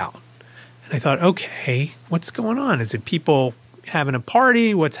dark out. And I thought, okay, what's going on? Is it people having a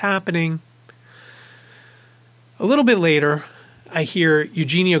party? What's happening? A little bit later, I hear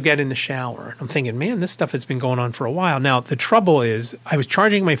Eugenio get in the shower. I'm thinking, man, this stuff has been going on for a while. Now, the trouble is I was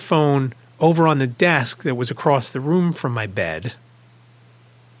charging my phone over on the desk that was across the room from my bed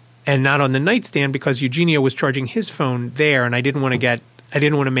and not on the nightstand because Eugenio was charging his phone there, and I didn't want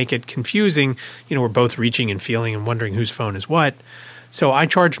to make it confusing. We're both reaching and feeling and wondering whose phone is what. So I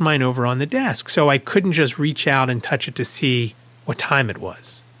charged mine over on the desk. So I couldn't just reach out and touch it to see what time it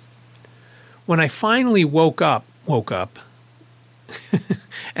was. When I finally woke up,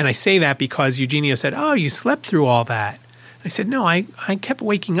 and I say that because Eugenio said, "Oh, you slept through all that." I said, "No, I kept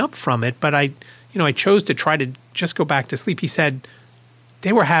waking up from it, but I chose to try to just go back to sleep." He said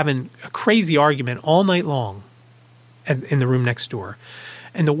they were having a crazy argument all night long in the room next door.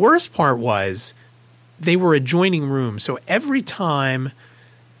 And the worst part was they were adjoining rooms. So every time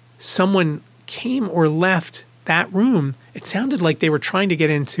someone came or left that room, it sounded like they were trying to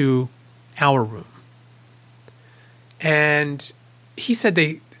get into our room. And he said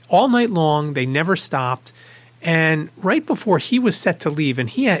all night long, they never stopped. And right before he was set to leave, and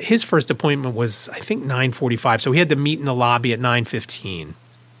his first appointment was, I think, 9:45. So he had to meet in the lobby at 9:15.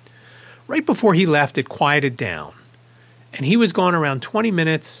 Right before he left, it quieted down. And he was gone around 20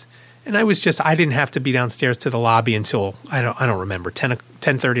 minutes. And I didn't have to be downstairs to the lobby until, I don't remember,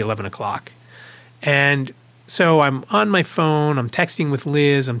 10:30, 11 o'clock. And so I'm on my phone. I'm texting with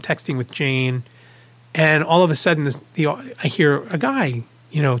Liz. I'm texting with Jane. And all of a sudden, I hear a guy,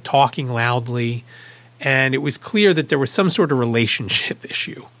 talking loudly. And it was clear that there was some sort of relationship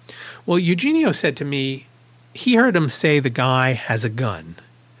issue. Well, Eugenio said to me, he heard him say the guy has a gun.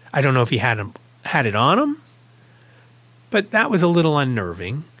 I don't know if he had it on him, but that was a little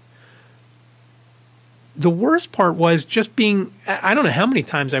unnerving. The worst part was just I don't know how many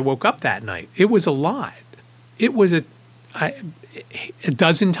times I woke up that night. It was a lot. It was a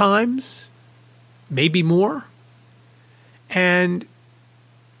dozen times, maybe more. And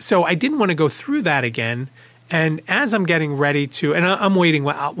so I didn't want to go through that again. And as I'm getting ready to, and I'm waiting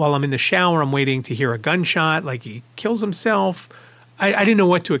while I'm in the shower, I'm waiting to hear a gunshot, like he kills himself. I didn't know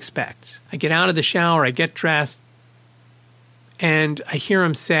what to expect. I get out of the shower, I get dressed, and I hear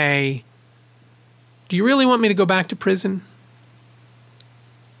him say, "Do you really want me to go back to prison?"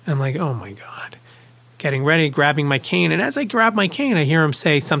 I'm like, oh my God. Getting ready, grabbing my cane. And as I grab my cane, I hear him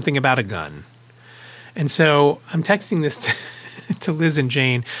say something about a gun. And so I'm texting this to Liz and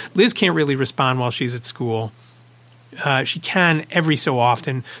Jane. Liz can't really respond while she's at school. She can every so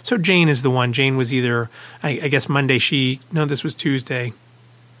often. So Jane is the one. Jane was either, I guess Monday this was Tuesday.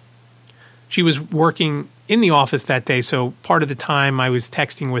 She was working in the office that day, so part of the time I was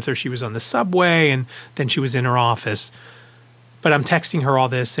texting with her. She was on the subway, and then she was in her office. But I'm texting her all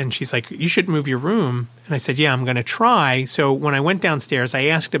this, and she's like, you should move your room. And I said, yeah, I'm going to try. So when I went downstairs, I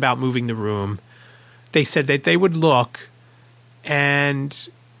asked about moving the room. They said that they would look, and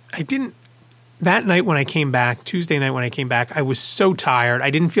I didn't. That night when I came back, Tuesday night when I came back, I was so tired.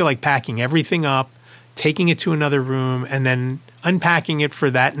 I didn't feel like packing everything up, taking it to another room, and then unpacking it for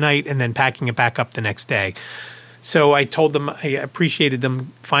that night and then packing it back up the next day. So I told them I appreciated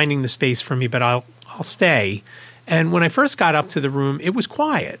them finding the space for me, but I'll stay. And when I first got up to the room, it was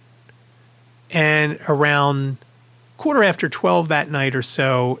quiet. And around 12:15 that night or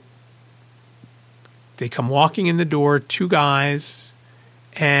so, they come walking in the door, two guys,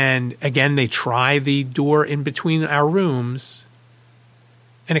 and again, they try the door in between our rooms.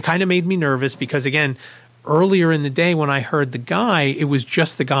 And it kind of made me nervous because, again, earlier in the day when I heard the guy, it was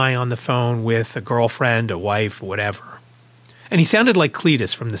just the guy on the phone with a girlfriend, a wife, whatever. And he sounded like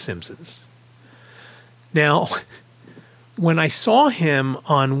Cletus from The Simpsons. Now, when I saw him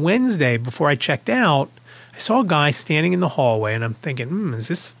on Wednesday before I checked out, I saw a guy standing in the hallway, and I'm thinking,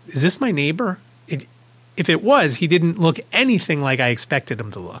 is this my neighbor? If it was, he didn't look anything like I expected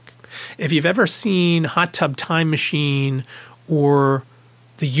him to look. If you've ever seen Hot Tub Time Machine or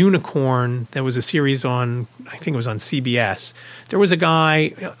The Unicorn, there was a series on, I think it was on CBS. There was a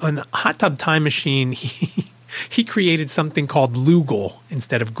guy on Hot Tub Time Machine. He created something called Loogle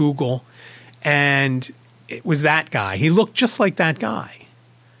instead of Google, and it was that guy. He looked just like that guy,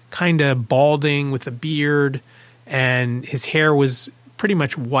 kind of balding with a beard, and his hair was pretty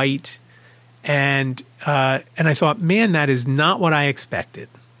much white. And I thought, man, that is not what I expected.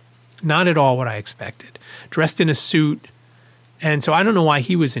 Not at all what I expected. Dressed in a suit. And so I don't know why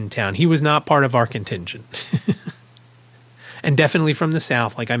he was in town. He was not part of our contingent. And definitely from the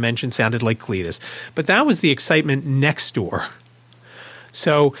South, like I mentioned, sounded like Cletus. But that was the excitement next door.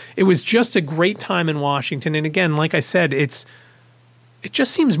 So it was just a great time in Washington. And again, like I said, it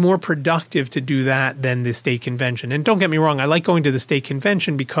just seems more productive to do that than the state convention. And don't get me wrong, I like going to the state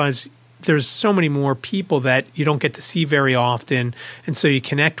convention because there's so many more people that you don't get to see very often, and so you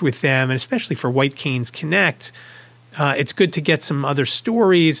connect with them, and especially for White Canes Connect, it's good to get some other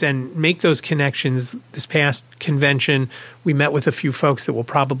stories and make those connections. This past convention, we met with a few folks that we'll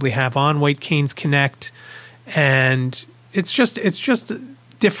probably have on White Canes Connect, and it's just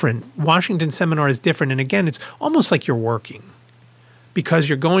different. Washington Seminar is different, and again, it's almost like you're working, because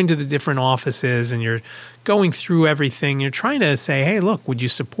you're going to the different offices and you're going through everything. You're trying to say, hey, look, would you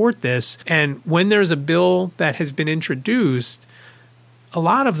support this? And when there's a bill that has been introduced, a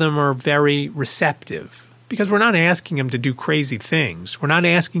lot of them are very receptive because we're not asking them to do crazy things. We're not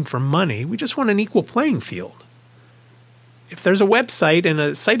asking for money. We just want an equal playing field. If there's a website and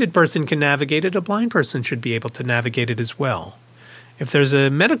a sighted person can navigate it, a blind person should be able to navigate it as well. If there's a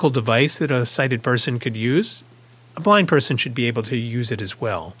medical device that a sighted person could use, a blind person should be able to use it as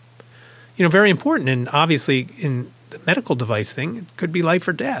well. You know, very important, and obviously in the medical device thing, it could be life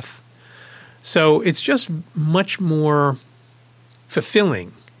or death. So it's just much more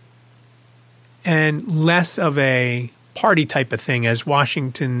fulfilling and less of a party type of thing as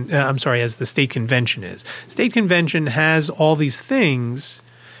as the state convention is. State convention has all these things,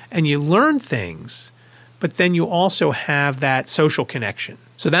 and you learn things, but then you also have that social connection.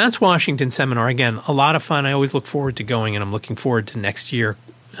 So that's Washington Seminar. Again, a lot of fun. I always look forward to going, and I'm looking forward to next year,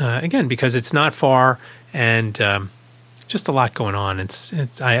 again, because it's not far and just a lot going on.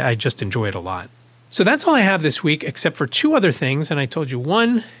 I just enjoy it a lot. So that's all I have this week, except for two other things. And I told you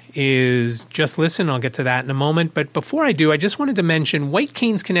one is Just Listen. I'll get to that in a moment. But before I do, I just wanted to mention White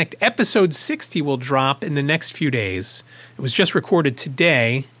Canes Connect episode 60 will drop in the next few days. It was just recorded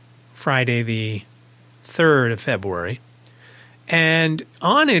today, Friday the 3rd of February. And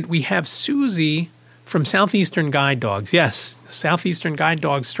on it, we have Susie from Southeastern Guide Dogs. Yes, Southeastern Guide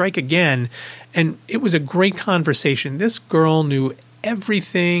Dogs strike again. And it was a great conversation. This girl knew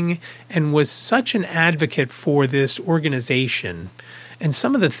everything and was such an advocate for this organization and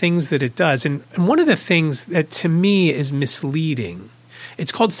some of the things that it does. And one of the things that to me is misleading,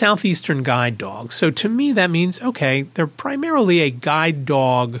 it's called Southeastern Guide Dogs. So to me, that means, okay, they're primarily a guide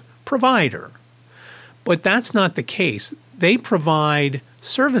dog provider. But that's not the case. They provide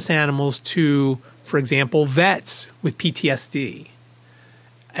service animals to, for example, vets with PTSD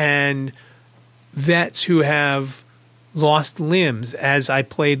and vets who have lost limbs. As I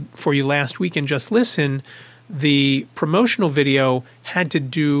played for you last week in Just Listen, the promotional video had to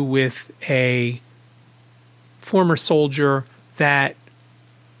do with a former soldier that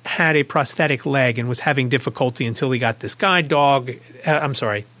had a prosthetic leg and was having difficulty until he got this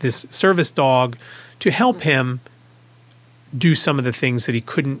this service dog to help him do some of the things that he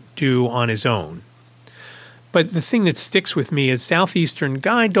couldn't do on his own. But the thing that sticks with me is Southeastern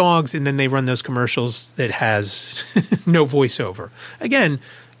guide dogs, and then they run those commercials that has no voiceover. Again,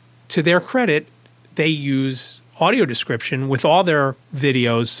 to their credit, they use audio description with all their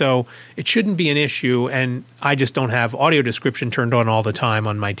videos, so it shouldn't be an issue, and I just don't have audio description turned on all the time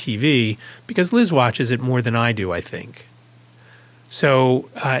on my TV because Liz watches it more than I do, I think. So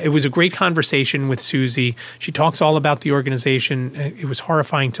it was a great conversation with Susie. She talks all about the organization. It was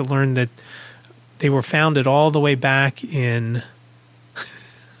horrifying to learn that they were founded all the way back in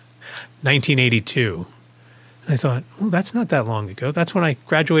 1982. And I thought, oh, that's not that long ago. That's when I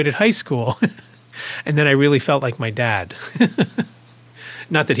graduated high school. And then I really felt like my dad.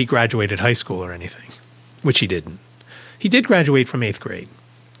 Not that he graduated high school or anything, which he didn't. He did graduate from 8th grade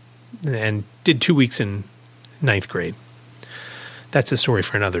and did 2 weeks in 9th grade. That's a story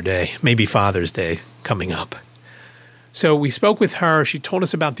for another day, maybe Father's Day coming up. So we spoke with her. She told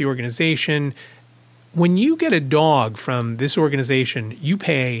us about the organization. When you get a dog from this organization, you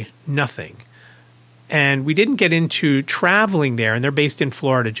pay nothing. And we didn't get into traveling there, and they're based in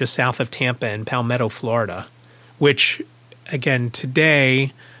Florida, just south of Tampa in Palmetto, Florida, which, again,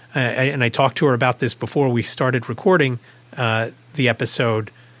 today, and I talked to her about this before we started recording the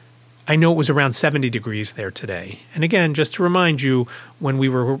episode, I know it was around 70 degrees there today. And again, just to remind you, when we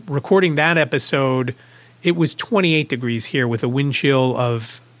were recording that episode, it was 28 degrees here with a wind chill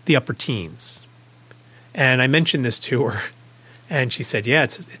of the upper teens. And I mentioned this to her, and she said, yeah,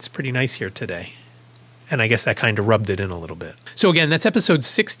 it's pretty nice here today. And I guess that kind of rubbed it in a little bit. So again, that's episode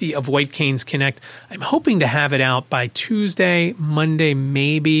 60 of White Canes Connect. I'm hoping to have it out by Tuesday, Monday,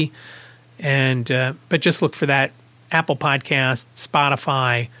 maybe. But just look for that Apple Podcast,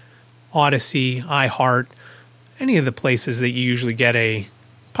 Spotify, Odyssey, iHeart, any of the places that you usually get a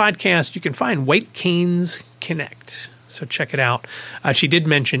podcast. You can find White Canes Connect. So check it out. She did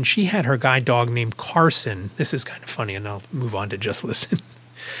mention she had her guide dog named Carson. This is kind of funny, and I'll move on to just listen.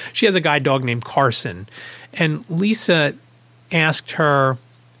 She has a guide dog named Carson, and Lisa asked her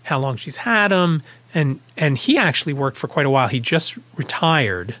how long she's had him, and he actually worked for quite a while. He just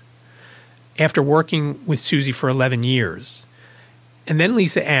retired after working with Susie for 11 years. And then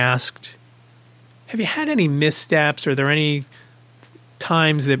Lisa asked, have you had any missteps? Are there any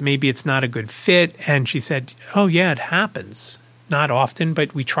times that maybe it's not a good fit? And she said, oh, yeah, it happens. Not often,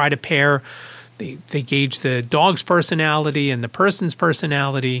 but we try to pair. They gauge the dog's personality and the person's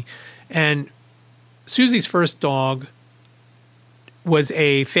personality. And Susie's first dog was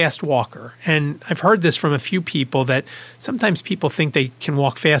a fast walker. And I've heard this from a few people that sometimes people think they can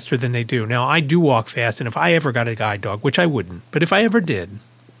walk faster than they do. Now, I do walk fast, and if I ever got a guide dog, which I wouldn't, but if I ever did,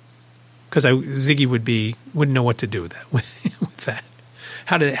 because Ziggy wouldn't know what to do with that. With that.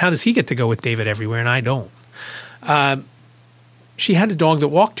 How does he get to go with David everywhere and I don't? She had a dog that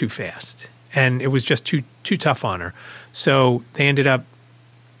walked too fast, and it was just too tough on her. So they ended up,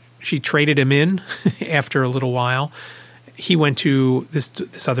 she traded him in after a little while. He went to,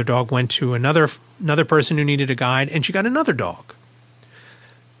 this other dog went to another person who needed a guide, and she got another dog.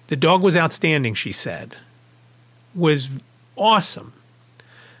 The dog was outstanding, she said. Was awesome.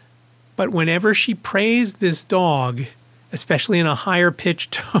 But whenever she praised this dog, especially in a higher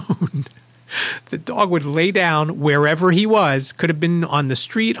pitched tone, the dog would lay down wherever he was, could have been on the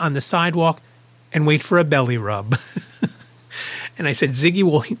street, on the sidewalk, and wait for a belly rub. And I said, Ziggy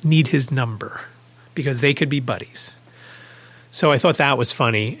will need his number because they could be buddies. So I thought that was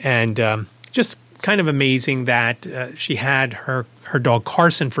funny, and just kind of amazing that she had her dog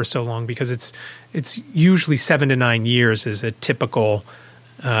Carson for so long, because it's usually 7 to 9 years is a typical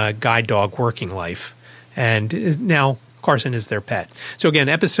guide dog working life. And now Carson is their pet. So again,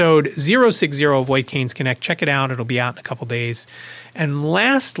 episode 060 of White Canes Connect. Check it out. It'll be out in a couple days. And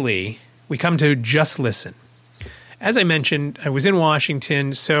lastly, we come to Just Listen. As I mentioned, I was in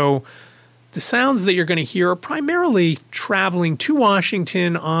Washington, so the sounds that you're going to hear are primarily traveling to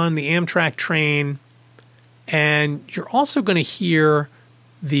Washington on the Amtrak train, and you're also going to hear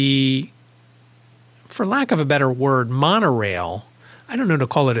the, for lack of a better word, monorail. I don't know to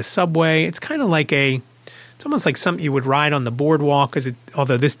call it a subway. It's kind of like it's almost like something you would ride on the boardwalk, because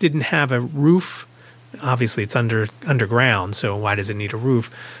although this didn't have a roof, obviously it's underground, so why does it need a roof?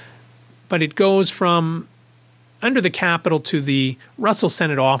 But it goes from under the Capitol to the Russell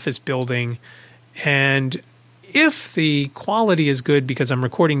Senate office building. And if the quality is good, because I'm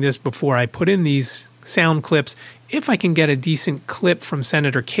recording this before I put in these sound clips. If I can get a decent clip from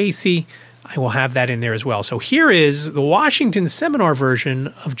Senator Casey, I will have that in there as well. So here is the Washington seminar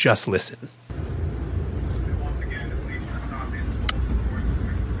version of Just Listen.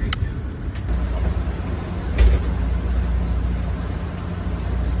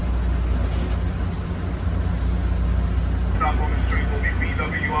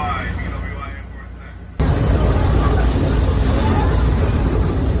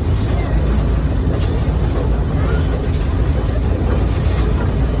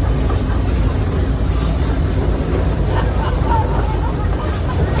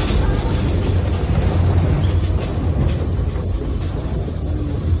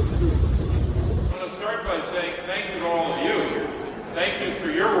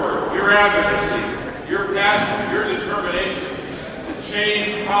 Advocacy, your passion, your determination to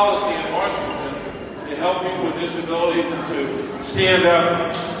change policy in Washington to help people with disabilities and to stand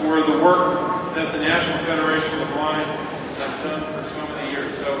up for the work that the National Federation of the Blind has done for so many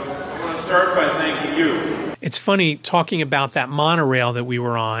years. So I want to start by thanking you. It's funny talking about that monorail that we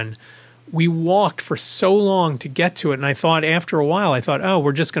were on. We walked for so long to get to it, and I thought after a while, oh,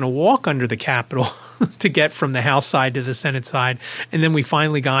 we're just going to walk under the Capitol to get from the House side to the Senate side. And then we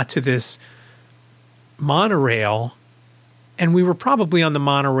finally got to this monorail, and we were probably on the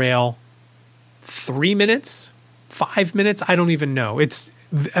monorail 3 minutes, 5 minutes. I don't even know. It's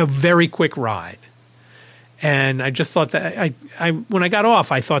a very quick ride. And I just thought that when I got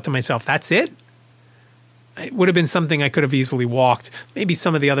off, I thought to myself, that's it? It would have been something I could have easily walked. Maybe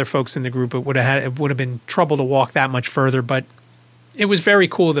some of the other folks in the group, it would have been trouble to walk that much further, but it was very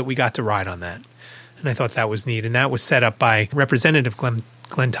cool that we got to ride on that. And I thought that was neat. And that was set up by Representative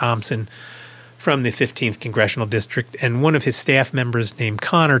Glenn Thompson from the 15th Congressional District. And one of his staff members named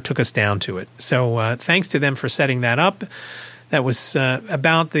Connor took us down to it. So thanks to them for setting that up. That was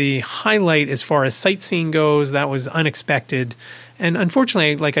about the highlight as far as sightseeing goes. That was unexpected. And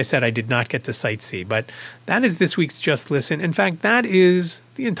unfortunately, like I said, I did not get to sightsee. But that is this week's Just Listen. In fact, that is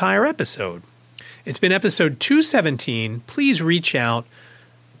the entire episode. It's been episode 217. Please reach out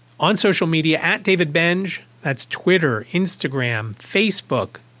on social media at David Benge. That's Twitter, Instagram,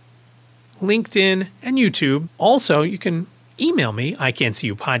 Facebook, LinkedIn, and YouTube. Also, you can email me,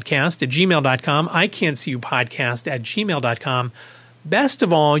 ican'tseeyoupodcast@gmail.com, ican'tseeyoupodcast@gmail.com. Best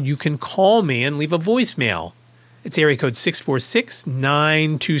of all, you can call me and leave a voicemail. It's area code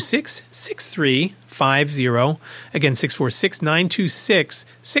 646-926-6350. Again,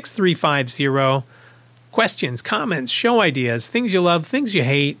 646-926-6350. Questions, comments, show ideas, things you love, things you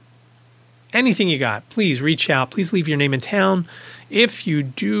hate, anything you got, please reach out. Please leave your name and town. If you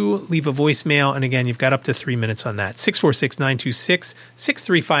do, leave a voicemail. And again, you've got up to 3 minutes on that.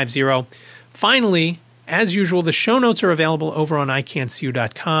 646-926-6350. Finally, as usual, the show notes are available over on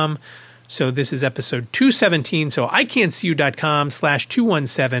ican'tseeyou.com. So this is episode 217. So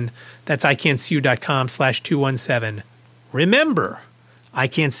ican'tseeyou.com/217. That's ican'tseeyou.com/217. Remember, I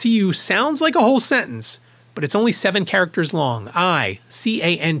Can't See You sounds like a whole sentence, but it's only 7 characters long.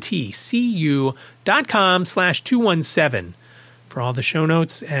 ican'tseeyou.com/217. For all the show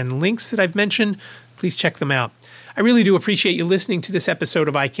notes and links that I've mentioned, please check them out. I really do appreciate you listening to this episode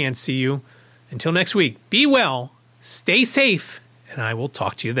of I Can't See You. Until next week, be well, stay safe, and I will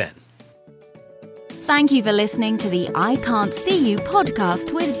talk to you then. Thank you for listening to the I Can't See You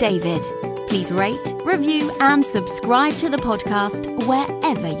podcast with David. Please rate, review, and subscribe to the podcast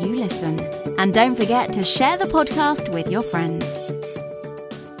wherever you listen. And don't forget to share the podcast with your friends.